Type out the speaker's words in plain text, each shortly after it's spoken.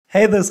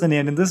Hey, this is René,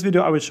 and in this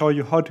video I will show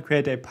you how to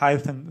create a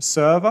Python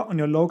server on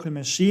your local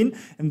machine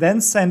and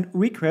then send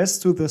requests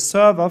to the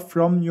server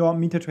from your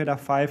MetaTrader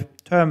 5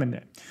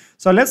 terminal.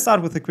 So let's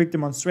start with a quick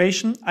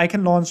demonstration. I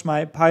can launch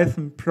my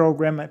Python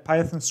program, my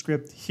Python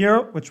script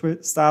here, which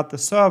will start the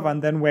server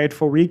and then wait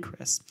for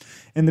requests.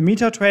 In the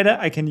MetaTrader,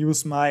 I can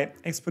use my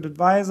expert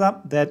advisor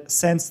that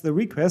sends the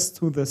request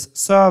to this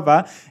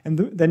server, and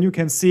then you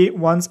can see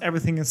once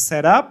everything is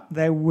set up,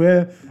 they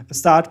will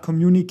start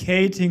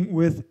communicating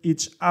with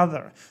each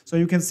other. So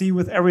you can see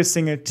with every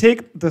single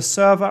tick, the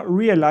server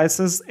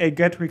realizes a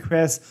GET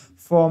request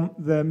from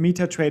the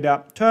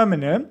MetaTrader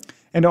terminal.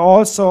 And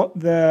also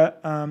the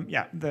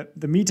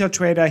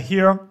MetaTrader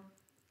here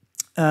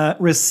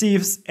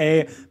receives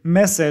a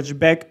message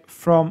back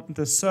from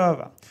the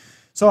server.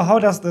 So how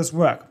does this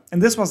work?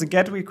 And this was a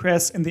GET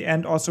request. In the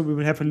end, also we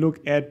will have a look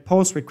at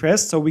POST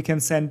requests. So we can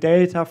send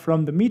data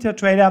from the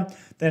MetaTrader,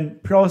 then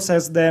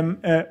process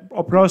them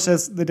or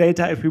process the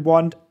data if we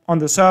want on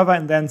the server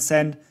and then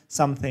send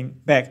something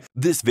back.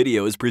 This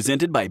video is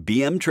presented by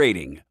BM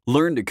Trading.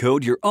 Learn to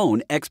code your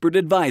own expert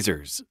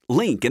advisors.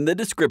 Link in the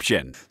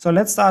description. So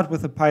let's start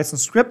with the Python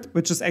script,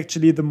 which is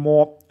actually the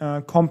more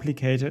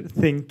complicated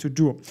thing to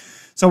do.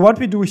 So what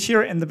we do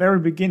here in the very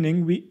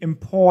beginning, we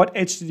import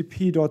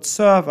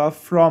http.server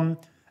from,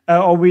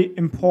 or we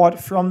import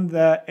from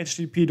the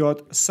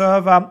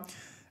http.server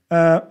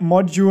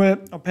module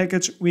or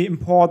package, we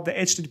import the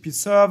HTTP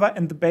server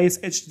and the base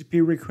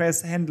HTTP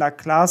request handler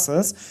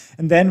classes,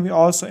 and then we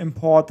also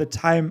import the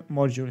time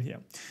module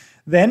here.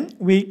 Then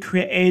we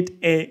create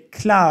a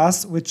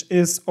class which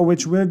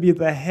will be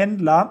the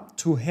handler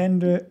to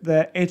handle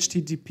the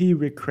HTTP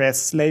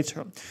requests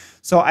later.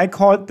 So I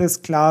called this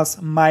class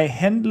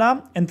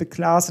myHandler, and the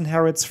class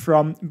inherits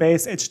from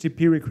base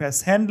HTTP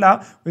request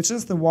handler, which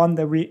is the one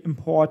that we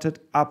imported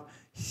up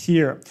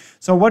here.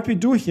 So what we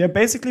do here,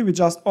 basically we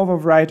just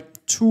override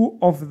two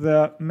of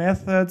the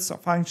methods or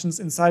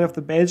functions inside of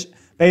the base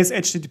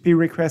HTTP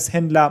request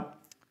handler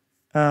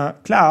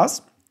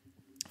class.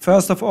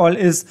 First of all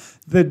is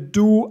the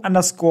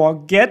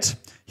do_get.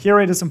 Here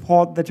it is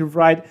important that you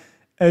write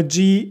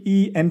G,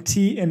 E, and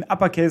T in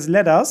uppercase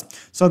letters.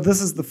 So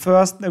this is the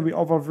first that we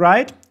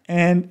override,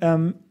 and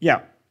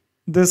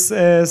this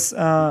is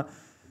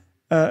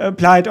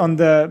applied on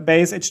the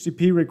base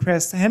HTTP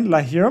request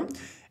handler here.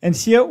 And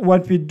here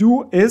what we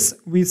do is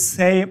we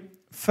say,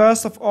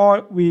 first of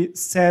all, we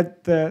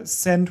set the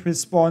send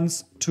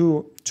response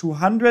to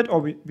 200, or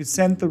we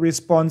send the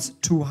response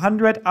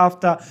 200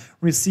 after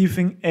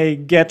receiving a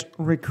GET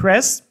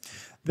request.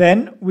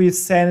 Then we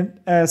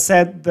set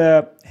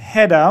the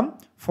header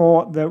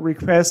for the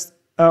request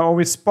or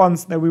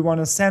response that we want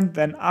to send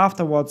then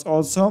afterwards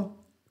also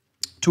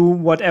to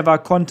whatever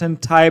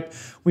content type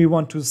we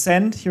want to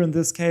send. Here in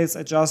this case,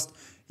 I just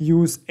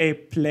use a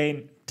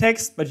plain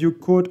text, but you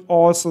could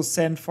also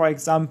send, for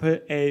example,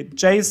 a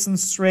JSON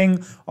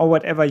string or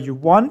whatever you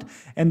want.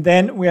 And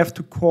then we have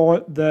to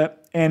call the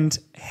end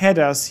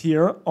headers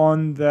here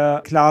on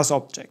the class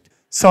object.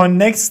 So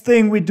next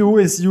thing we do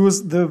is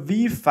use the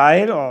v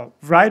file or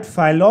write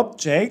file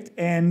object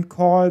and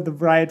call the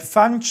write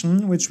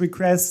function, which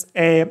requests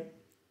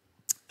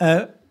some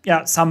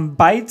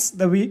bytes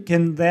that we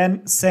can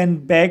then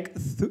send back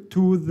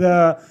to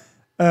the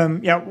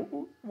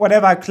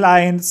whatever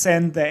client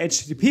sent the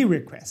HTTP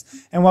request.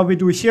 And what we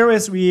do here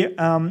is we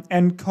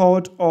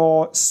encode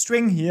our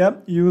string here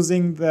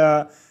using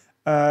the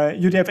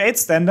UTF-8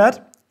 standard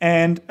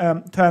and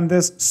turn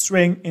this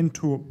string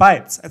into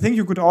bytes. I think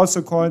you could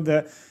also call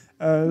the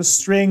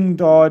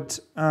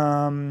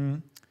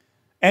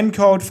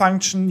string.encode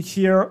function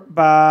here,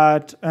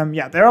 but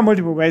there are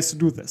multiple ways to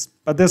do this,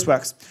 but this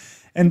works.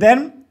 And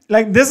then,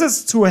 this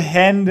is to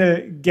handle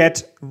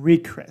GET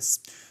requests.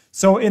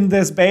 So in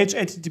this base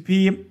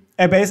HTTP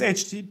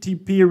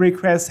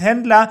request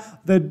handler,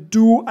 the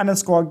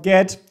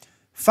do_get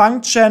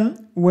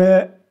function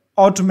will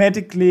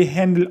automatically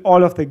handle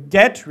all of the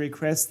GET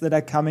requests that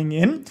are coming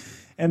in.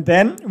 And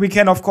then we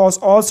can, of course,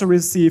 also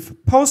receive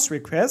POST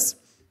requests.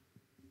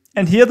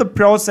 And here the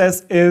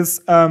process is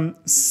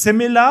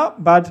similar,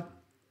 but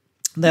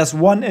there's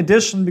one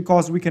addition,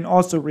 because we can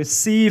also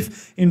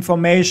receive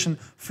information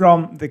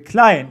from the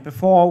client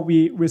before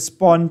we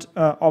respond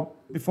or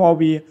before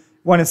we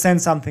want to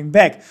send something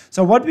back.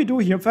 So what we do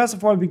here, first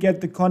of all, we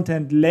get the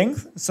content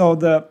length, so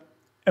the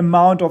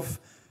amount of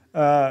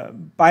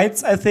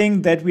bytes, I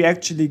think, that we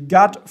actually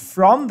got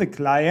from the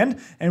client.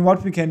 And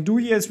what we can do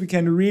here is we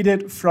can read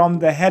it from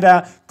the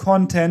header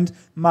content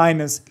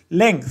minus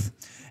length.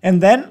 And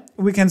then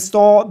we can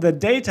store the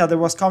data that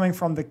was coming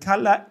from the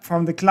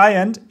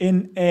client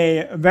in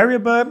a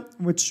variable,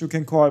 which you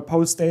can call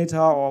post data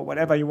or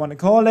whatever you want to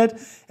call it.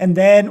 And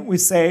then we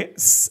say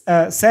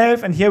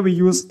self, and here we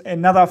use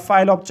another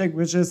file object,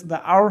 which is the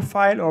R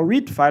file or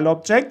read file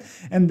object.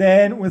 And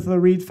then with the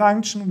read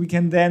function, we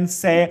can then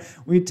say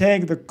we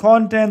take the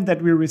content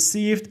that we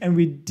received and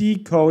we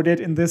decode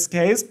it in this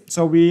case.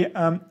 So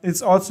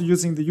it's also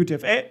using the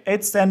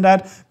UTF-8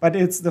 standard, but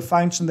it's the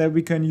function that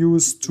we can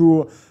use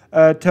to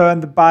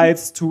turn the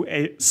bytes to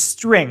a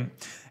string.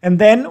 And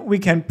then we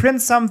can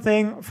print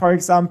something, for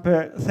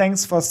example,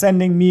 thanks for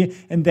sending me,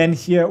 and then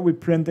here we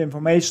print the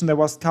information that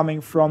was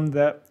coming from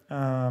the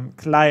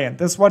client.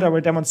 This is what I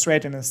will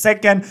demonstrate in a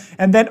second.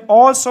 And then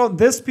also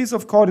this piece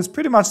of code is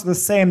pretty much the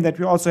same that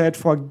we also had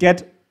for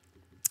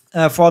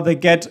the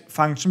get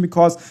function,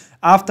 because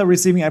after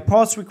receiving a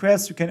post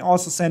request, you can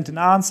also send an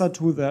answer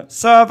to the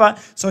server.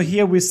 So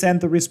here we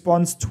send the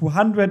response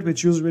 200,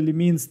 which usually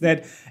means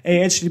that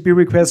a HTTP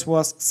request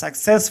was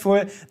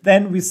successful.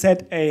 Then we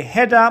set a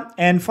header,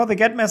 and for the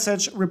get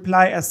message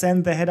reply, I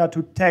send the header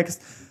to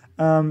text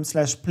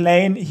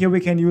 /plain. Here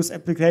we can use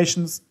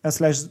applications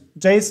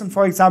 /JSON,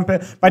 for example,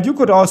 but you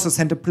could also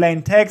send a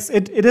plain text.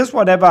 It is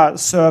whatever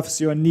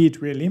serves your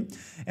need, really.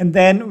 And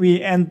then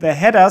we end the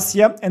headers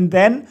here, and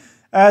then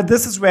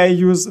this is where I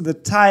use the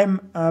time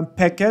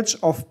package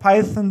of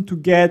Python to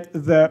get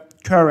the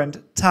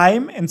current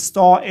time and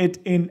store it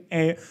in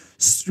a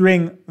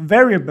string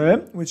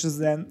variable, which is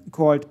then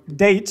called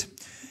date.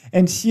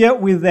 And here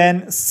we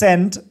then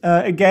send,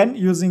 again,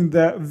 using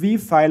the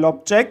vFile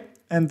object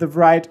and the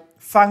write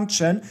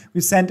function,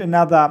 we send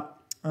another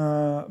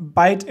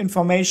byte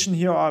information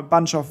here, or a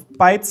bunch of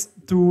bytes,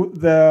 to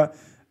the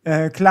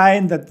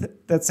client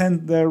that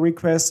sent the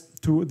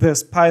request to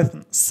this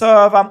Python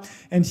server.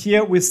 And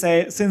here we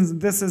say, since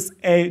this is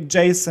a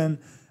JSON,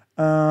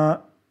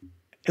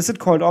 is it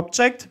called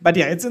object? But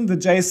yeah, it's in the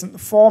JSON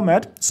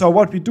format. So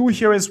what we do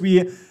here is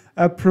we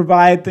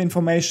provide the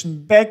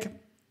information back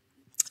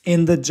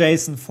in the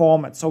JSON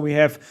format. So we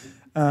have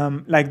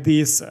like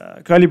these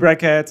curly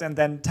brackets, and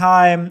then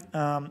time,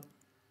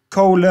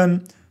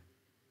 colon,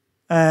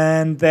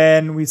 and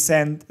then we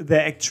send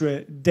the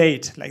actual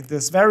date, like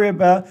this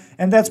variable,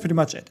 and that's pretty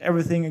much it.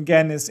 Everything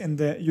again is in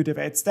the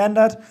UTF-8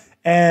 standard,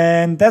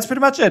 and that's pretty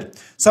much it.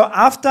 So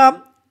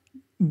after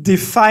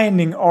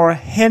defining our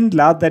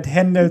handler that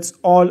handles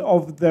all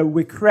of the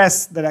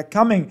requests that are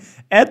coming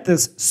at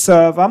this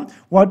server,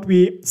 what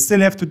we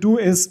still have to do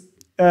is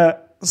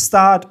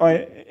start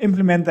or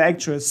implement the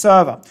actual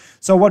server.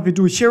 So what we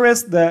do here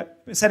is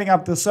setting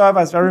up the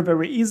server is very,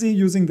 very easy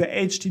using the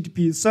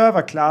HTTP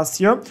server class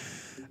here,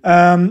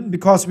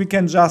 because we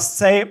can just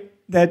say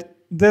that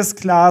this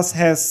class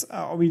has,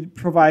 we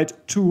provide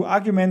two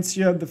arguments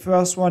here. The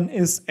first one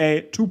is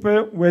a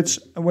tuple, which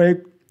will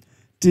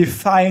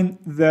define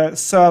the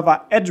server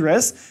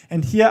address.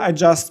 And here I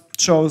just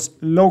chose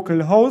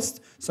localhost,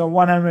 so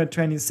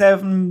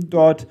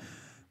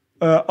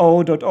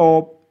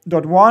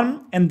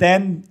 127.0.0.1, and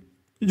then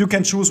you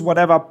can choose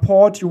whatever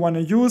port you want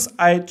to use.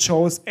 I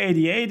chose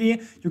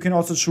 8080. You can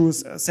also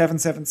choose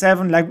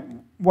 777, like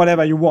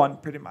whatever you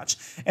want, pretty much.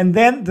 And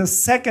then the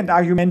second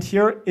argument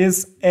here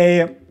is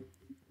the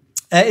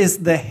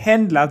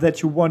handler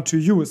that you want to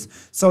use.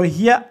 So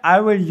here I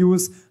will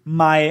use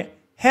my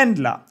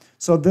handler.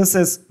 So this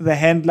is the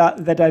handler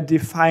that I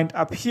defined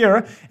up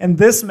here. And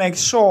this makes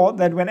sure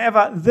that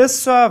whenever this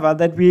server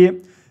that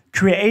we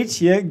create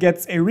here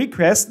gets a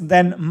request,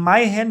 then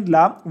my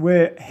handler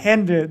will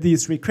handle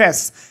these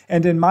requests.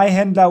 And in my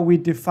handler, we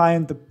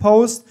define the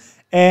post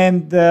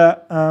and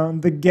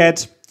the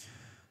get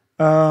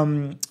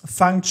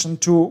function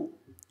to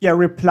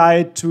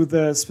reply to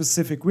the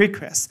specific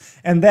request.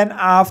 And then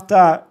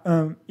after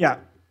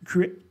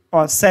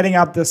setting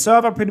up the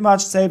server, pretty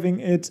much saving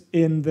it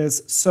in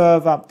this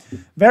server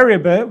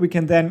variable, we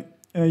can then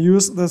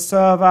use the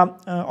server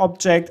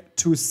object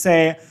to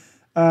say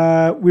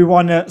we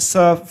want to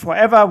serve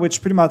forever,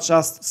 which pretty much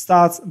just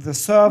starts the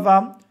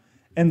server.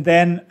 And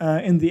then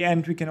in the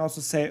end, we can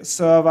also say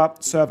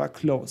server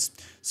close.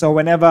 So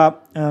whenever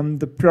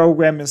the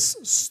program is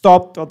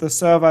stopped or the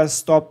server is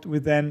stopped, we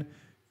then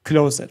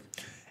close it.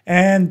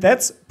 And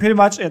that's pretty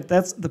much it.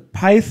 That's the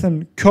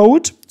Python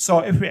code. So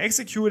if we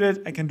execute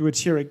it, I can do it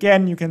here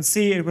again. You can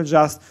see it will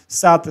just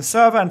start the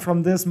server. And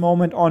from this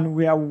moment on,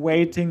 we are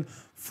waiting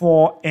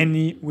for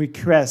any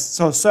request.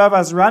 So server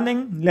is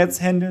running. Let's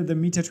handle the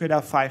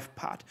MetaTrader 5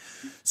 part.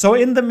 So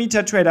in the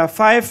MetaTrader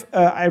 5,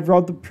 I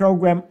wrote the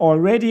program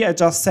already. I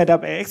just set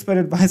up an expert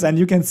advisor, and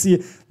you can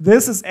see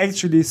this is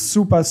actually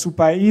super,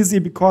 super easy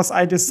because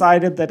I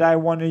decided that I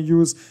want to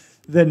use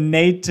the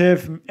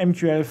native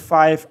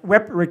MQL5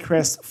 web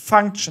request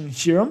function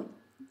here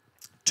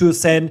to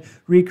send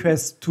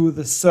requests to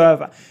the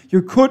server.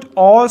 You could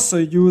also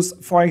use,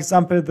 for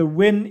example, the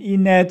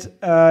WinEnet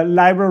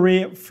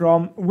library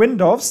from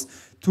Windows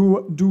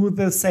to do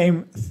the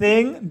same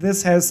thing.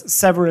 This has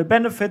several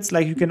benefits,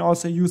 like you can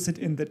also use it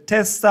in the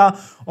tester,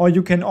 or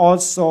you can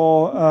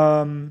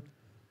also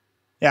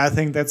I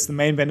think that's the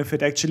main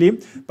benefit actually.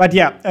 But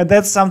yeah,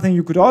 that's something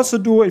you could also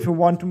do. If you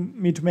want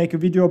me to make a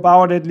video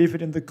about it, leave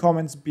it in the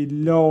comments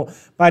below.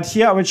 But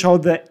here I will show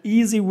the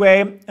easy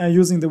way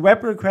using the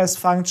web request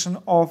function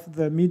of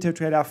the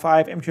MetaTrader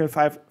 5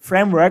 MQL5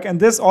 framework. And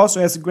this also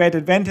has a great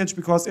advantage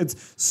because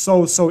it's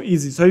so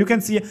easy. So you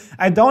can see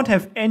I don't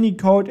have any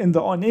code in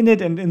the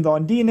onInit and in the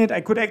onDinit.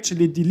 I could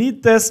actually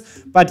delete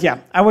this, but yeah,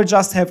 I will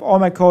just have all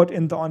my code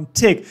in the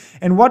onTick.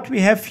 And what we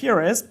have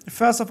here is,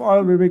 first of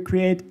all, we will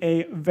create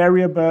a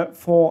variable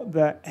for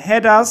the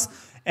headers,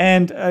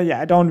 And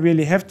yeah, I don't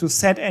really have to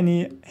set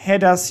any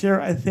headers here,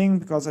 I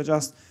think, because I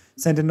just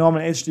sent a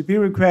normal HTTP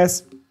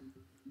request.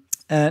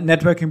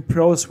 Networking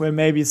pros will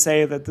maybe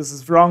say that this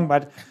is wrong,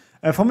 but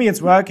for me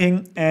it's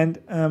working.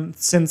 And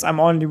since I'm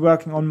only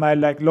working on my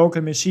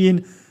local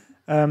machine,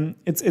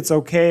 it's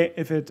okay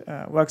if it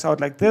works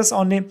out like this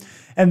only.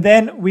 And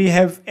then we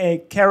have a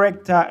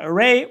character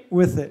array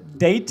with the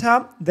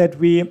data that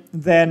we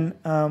then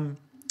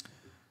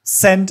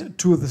send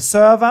to the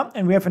server,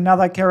 and we have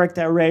another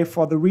character array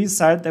for the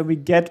result that we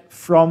get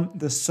from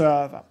the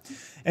server.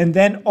 And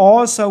then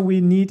also we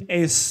need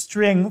a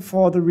string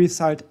for the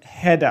result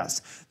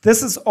headers.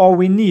 This is all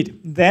we need.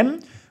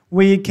 Then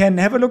we can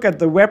have a look at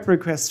the web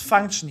request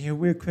function here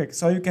real quick.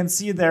 So you can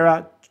see there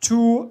are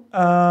two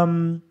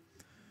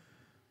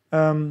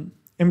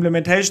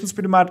implementations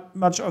pretty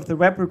much of the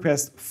web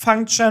request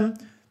function.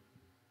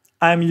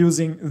 I'm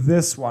using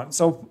this one.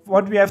 So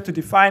what we have to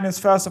define is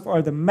first of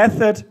all the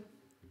method.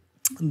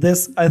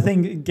 This, I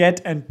think,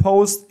 get and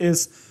post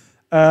is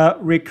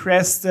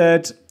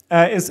requested,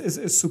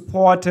 is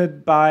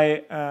supported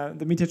by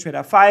the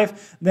MetaTrader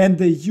 5. Then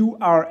the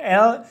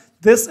URL,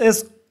 this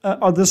is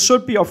or this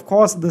should be, of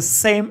course, the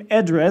same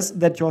address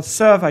that your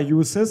server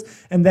uses.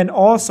 And then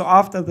also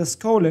after this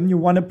colon, you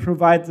want to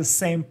provide the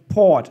same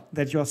port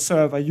that your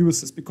server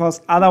uses, because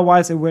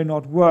otherwise it will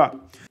not work.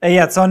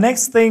 Yeah, so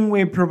next thing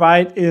we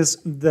provide is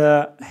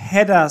the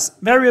headers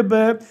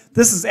variable.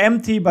 This is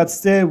empty, but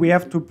still we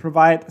have to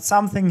provide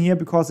something here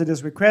because it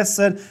is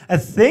requested. I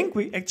think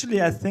we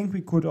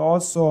could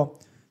also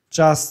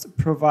just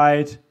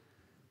provide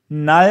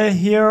null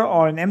here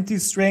or an empty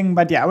string,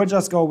 but yeah, I will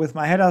just go with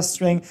my header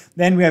string.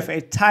 Then we have a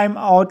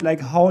timeout, like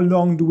how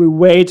long do we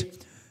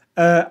wait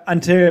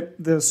until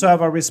the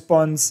server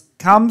response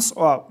comes,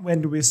 or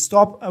when do we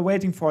stop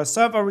waiting for a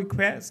server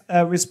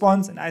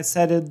response. And I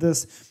set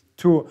this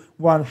to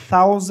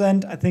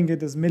 1000, I think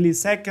it is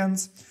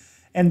milliseconds.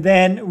 And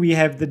then we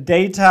have the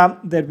data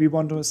that we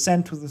want to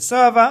send to the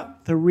server,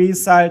 the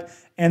result,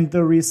 and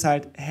the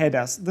result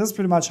headers. This is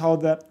pretty much how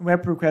the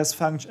web request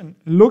function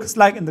looks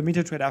like in the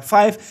MetaTrader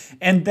 5,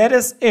 and that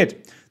is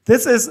it.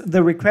 This is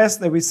the request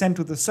that we send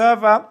to the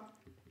server,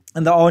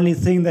 and the only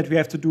thing that we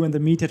have to do in the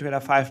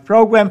MetaTrader 5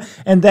 program.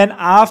 And then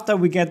after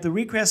we get the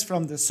request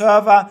from the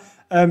server,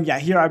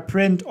 here I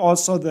print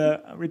also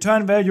the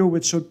return value,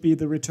 which should be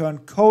the return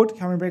code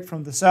coming back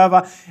from the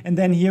server. And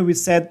then here we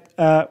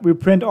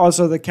print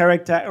also the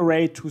character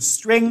array to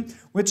string,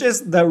 which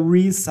is the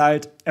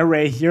result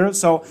array here.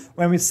 So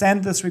when we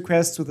send this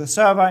request to the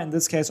server, in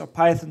this case a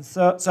Python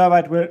server,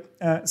 it will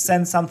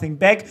send something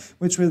back,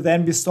 which will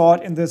then be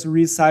stored in this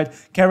result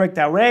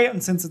character array.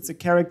 And since it's a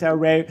character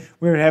array,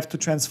 we'll have to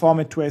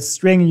transform it to a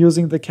string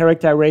using the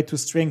character array to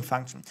string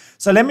function.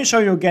 So let me show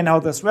you again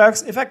how this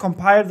works. If I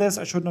compile this,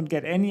 I should not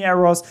get any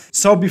errors.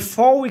 So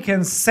before we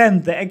can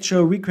send the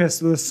actual request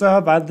to the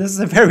server, this is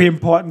a very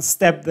important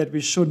step that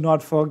we should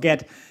not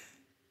forget.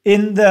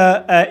 In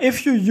the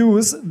if you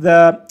use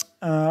the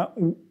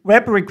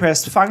web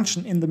request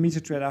function in the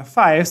MetaTrader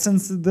 5,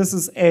 since this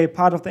is a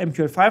part of the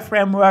MQL5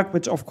 framework,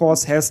 which of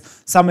course has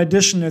some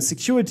additional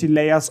security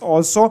layers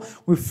also,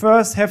 we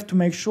first have to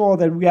make sure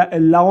that we are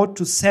allowed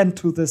to send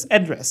to this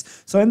address.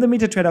 So in the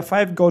MetaTrader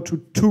 5, go to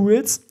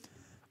Tools,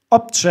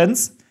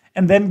 Options,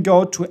 and then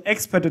go to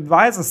Expert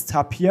Advisors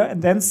tab here, and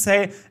then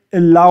say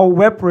allow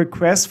web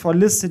requests for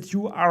listed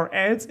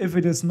URLs if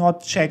it is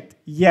not checked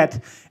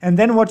yet. And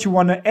then what you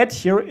want to add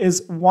here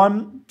is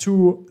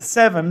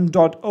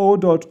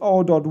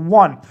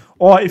 127.0.0.1.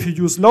 Or if you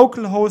use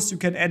localhost, you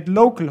can add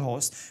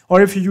localhost.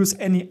 Or if you use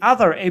any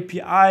other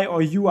API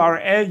or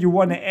URL, you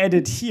want to add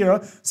it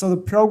here, so the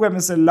program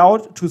is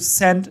allowed to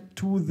send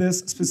to this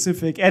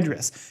specific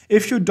address.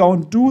 If you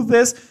don't do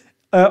this,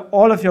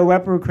 all of your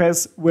web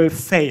requests will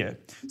fail.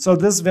 So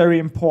this is very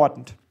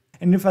important.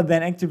 And if I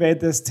then activate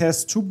this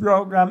test2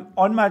 program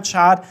on my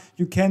chart,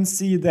 you can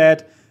see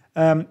that,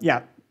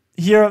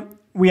 here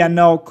we are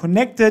now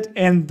connected,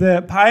 and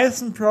the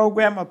Python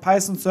program or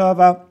Python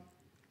server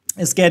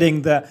is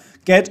getting the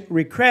get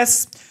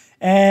requests.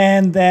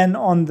 And then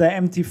on the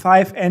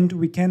MT5 end,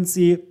 we can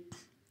see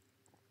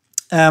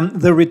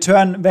the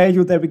return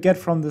value that we get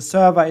from the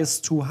server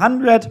is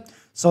 200.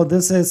 So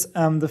this is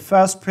the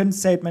first print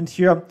statement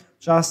here,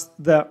 just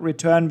the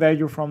return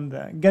value from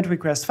the get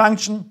request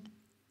function.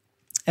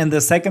 And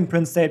the second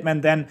print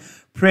statement then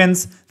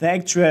prints the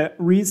actual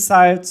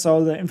result,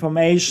 so the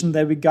information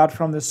that we got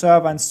from the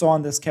server and store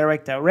in this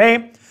character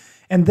array.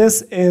 And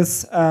this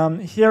is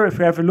here, if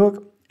we have a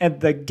look at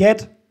the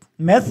get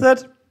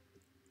method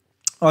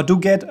or do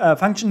get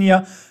function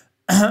here,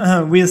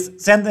 we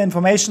send the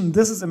information.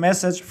 This is a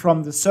message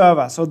from the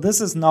server. So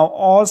this is now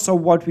also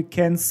what we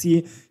can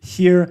see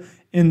here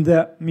in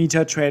the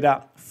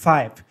MetaTrader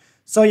 5.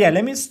 So yeah,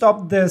 let me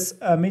stop this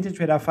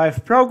MetaTrader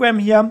 5 program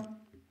here.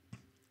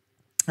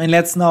 And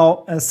let's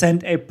now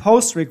send a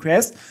post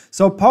request.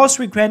 So post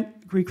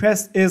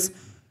request is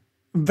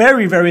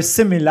very, very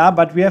similar,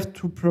 but we have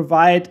to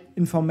provide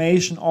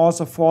information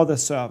also for the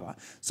server.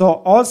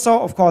 So also,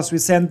 of course, we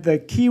send the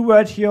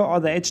keyword here or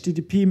the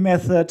HTTP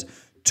method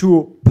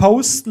to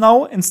post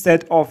now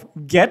instead of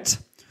get.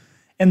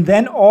 And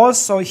then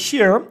also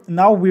here,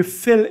 now we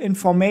fill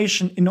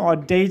information in our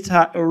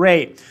data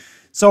array.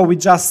 So we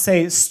just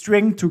say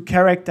string to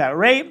character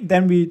array,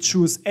 then we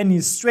choose any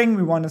string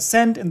we want to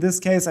send. In this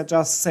case, I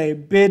just say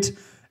bit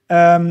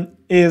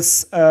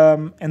is,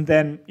 and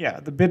then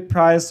the bit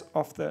price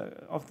of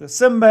the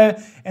symbol,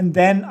 and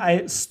then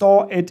I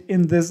store it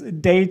in this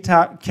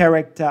data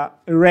character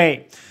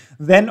array.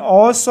 Then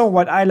also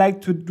what I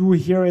like to do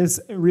here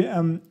is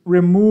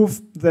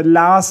remove the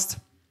last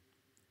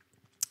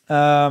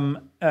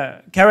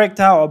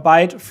character or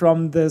byte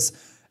from this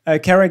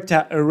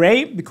character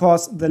array,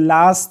 because the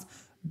last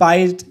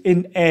byte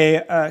in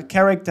a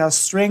character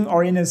string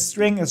or in a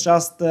string is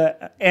just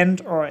the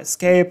end or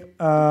escape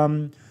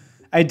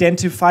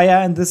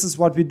identifier, and this is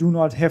what we do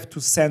not have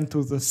to send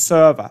to the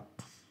server.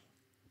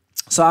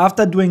 So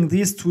after doing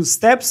these two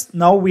steps,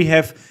 now we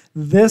have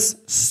this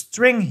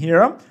string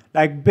here,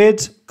 like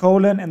bit,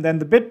 colon, and then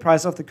the bit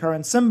price of the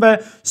current symbol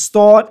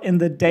stored in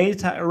the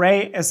data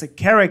array as a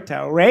character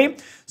array.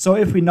 So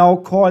if we now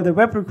call the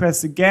web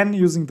request again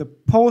using the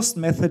post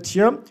method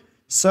here,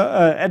 so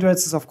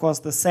address is of course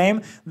the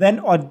same, then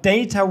our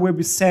data will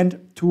be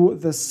sent to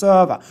the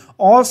server.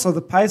 Also,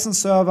 the Python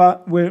server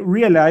will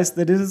realize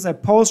that this is a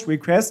post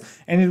request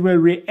and it will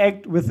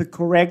react with the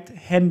correct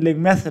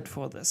handling method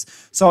for this.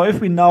 So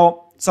if we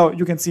now, so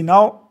you can see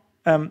now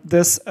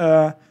this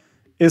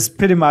is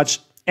pretty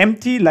much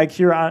empty, like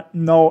here are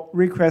no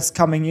requests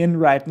coming in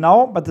right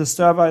now, but the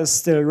server is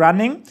still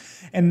running.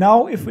 And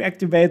now if we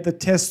activate the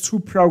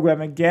test2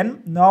 program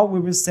again, now we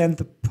will send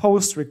the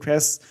post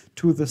request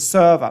to the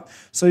server.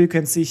 So you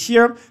can see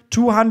here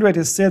 200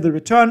 is still the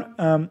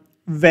return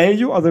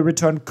value or the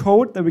return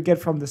code that we get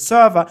from the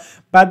server,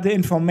 but the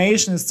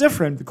information is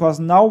different because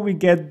now we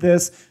get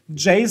this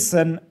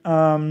JSON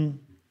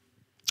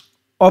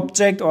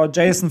object or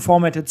JSON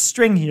formatted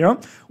string here,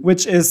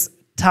 which is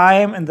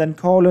time and then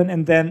colon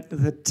and then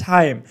the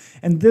time.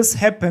 And this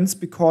happens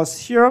because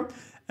here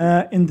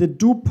in the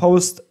do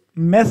post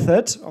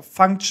method or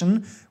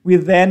function, we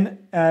then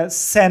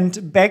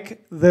send back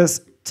this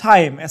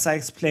time as I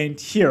explained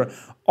here.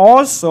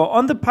 Also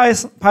on the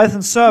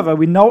Python server,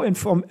 we now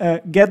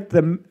get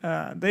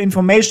the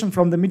information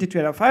from the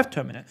MetaTrader 5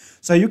 terminal.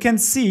 So you can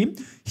see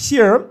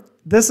here,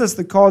 this is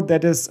the code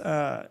that is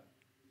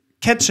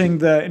catching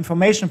the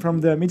information from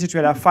the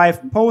MetaTrader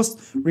 5 post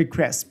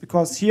request,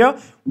 because here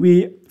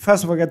we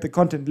first of all get the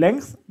content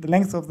length, the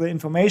length of the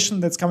information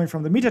that's coming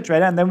from the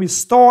MetaTrader, and then we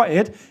store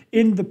it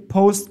in the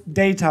post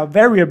data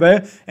variable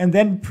and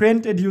then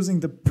print it using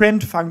the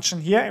print function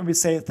here, and we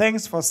say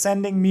thanks for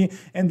sending me,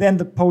 and then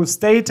the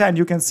post data, and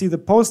you can see the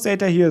post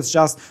data here is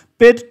just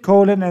bit,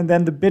 colon, and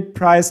then the bit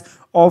price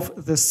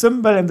of the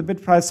symbol, and the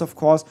bit price of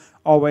course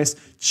always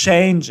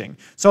changing.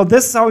 So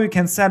this is how you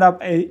can set up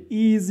an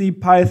easy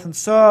Python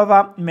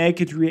server,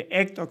 make it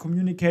react or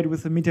communicate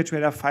with the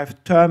MetaTrader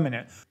 5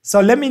 terminal. So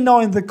let me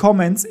know in the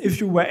comments if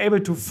you were able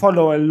to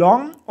follow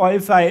along or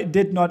if I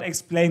did not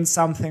explain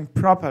something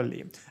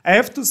properly. I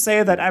have to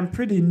say that I'm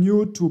pretty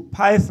new to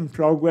Python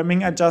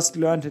programming. I just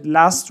learned it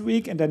last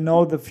week and I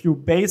know the few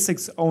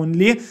basics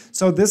only.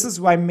 So this is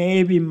why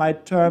maybe my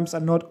terms are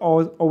not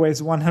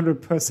always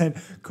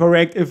 100%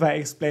 correct if I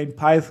explain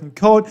Python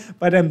code,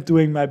 but I'm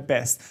doing my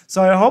best.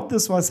 So I hope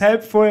this was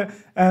helpful.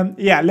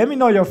 Let me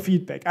know your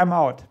feedback. I'm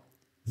out.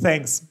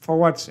 Thanks for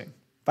watching.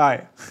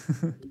 Bye.